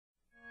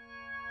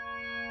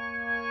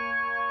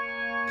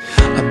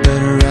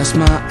adjust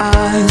my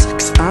eyes,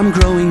 'cause I'm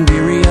growing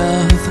weary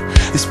of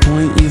this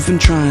point you've been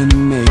trying to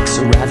make.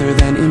 So rather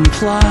than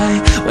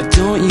imply, why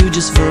don't you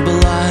just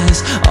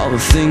verbalize all the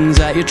things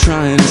that you're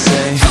trying to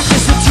say?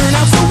 This will turn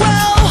out so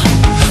well,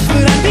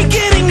 but I'm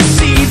beginning to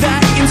see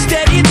that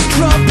instead it's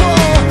trouble.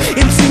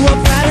 Into a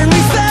pattern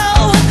we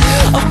fell,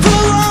 of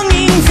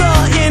prolonging the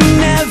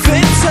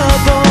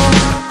inevitable.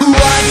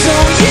 Why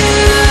don't you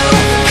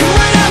come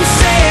right out and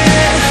say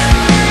it?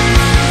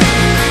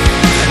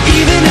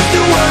 Even if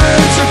the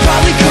words are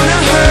probably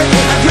gonna hurt,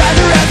 I'd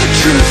rather have the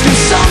truth than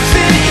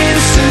something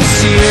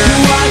insincere.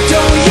 Why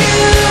don't you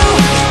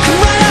come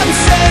right out and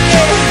say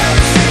it?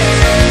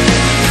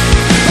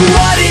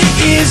 What it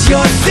is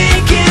you're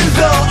thinking,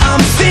 though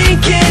I'm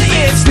thinking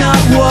it's not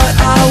what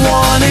I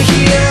wanna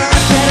hear. I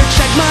better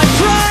check my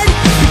pride,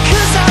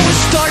 because I was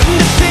starting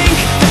to think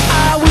that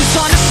I was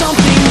onto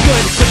something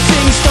good, but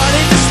things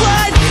started to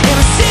slide, and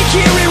I sit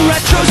here in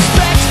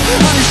retrospect,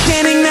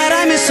 understanding that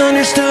I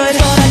misunderstood.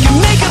 Thought I could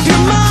make up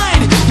your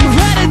mind, you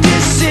had a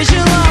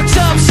decision locked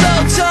up so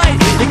tight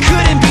it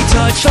couldn't be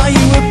touched. While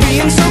you were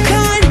being so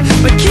kind,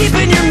 but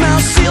keeping your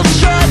mouth sealed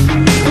shut,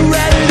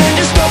 rather than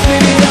just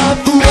open it up.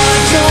 Why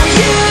don't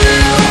you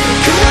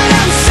come right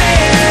out and say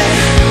it?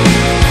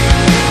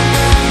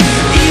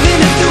 Even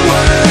if the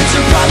words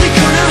are probably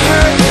gonna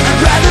hurt, I'd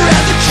rather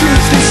have the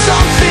truth than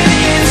something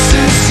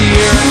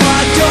insincere.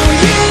 Why don't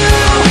you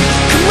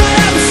come right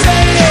out and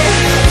say it?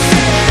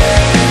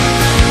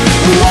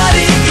 What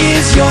it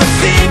is you're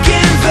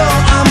thinking, though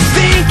I'm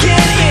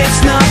thinking it's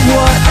not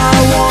what I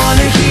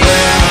wanna hear.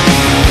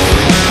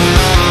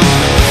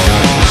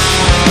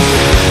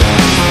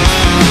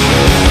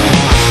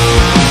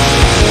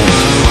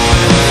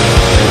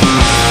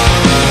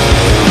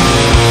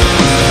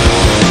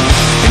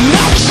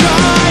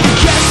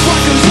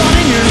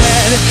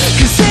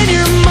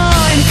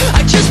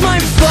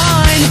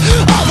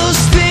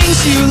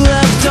 You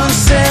left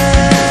unsaid,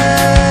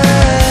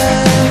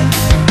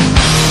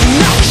 and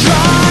I'll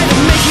try to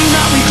make you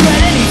not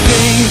regret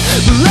anything.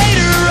 But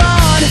later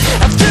on,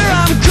 after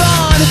I'm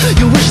gone,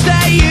 you'll wish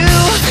that you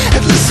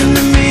had listened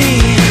to me,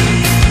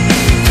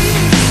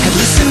 had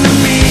listened to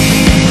me.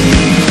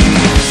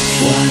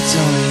 Why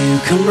don't you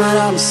come right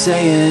out and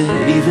say it?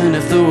 Even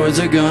if the words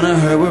are gonna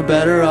hurt, we're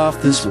better off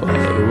this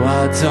way.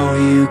 Why don't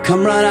you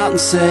come right out and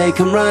say,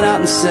 come right out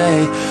and say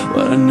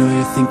what I know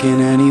you're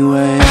thinking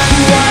anyway?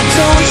 Why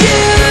don't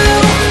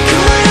you